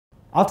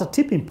After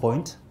tipping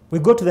point, we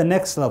go to the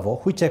next level,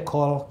 which I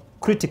call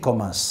critical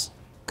mass.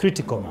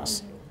 Critical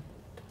mass.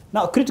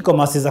 Now, critical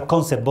mass is a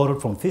concept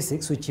borrowed from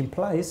physics, which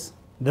implies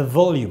the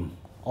volume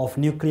of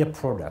nuclear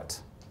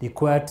product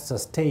required to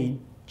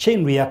sustain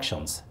chain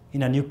reactions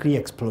in a nuclear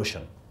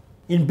explosion.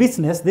 In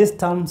business, this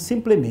term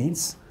simply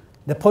means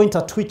the point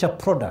at which a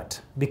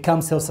product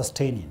becomes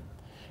self-sustaining,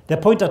 the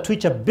point at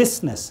which a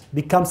business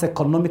becomes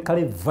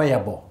economically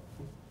viable.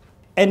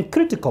 And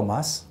critical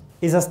mass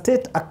is a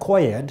state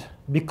acquired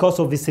because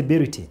of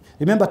visibility.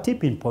 Remember,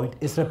 tipping point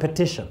is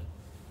repetition,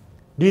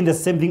 doing the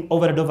same thing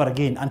over and over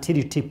again until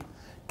you tip.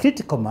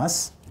 Critical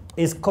mass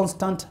is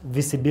constant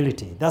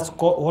visibility. That's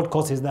what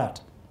causes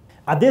that.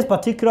 At this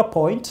particular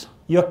point,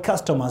 your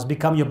customers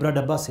become your brand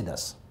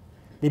ambassadors.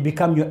 They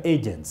become your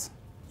agents.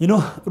 You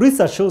know,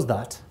 research shows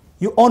that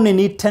you only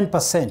need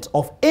 10%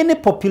 of any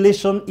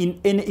population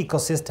in any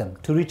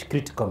ecosystem to reach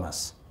critical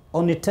mass.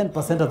 Only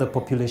 10% of the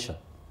population.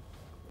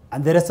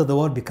 And the rest of the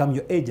world become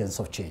your agents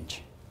of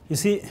change. You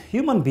see,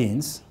 human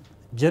beings,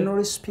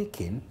 generally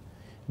speaking,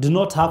 do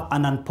not have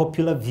an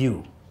unpopular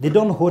view. They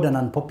don't hold an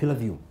unpopular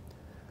view.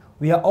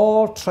 We are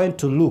all trying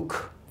to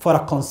look for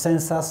a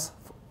consensus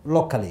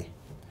locally.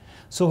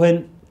 So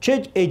when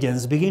change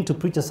agents begin to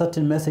preach a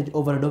certain message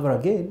over and over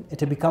again,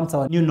 it becomes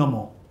our new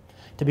normal.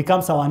 It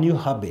becomes our new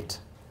habit.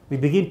 We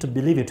begin to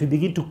believe it. We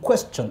begin to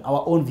question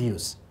our own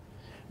views.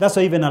 That's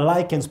why even a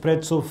lie can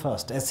spread so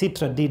fast, as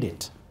Hitler did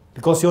it.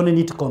 Because you only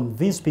need to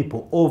convince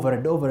people over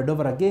and over and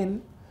over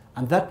again,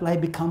 and that lie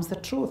becomes the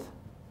truth.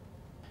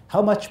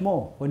 How much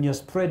more when you're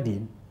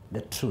spreading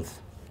the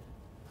truth?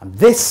 And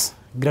this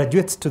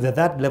graduates to the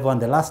third level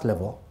and the last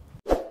level,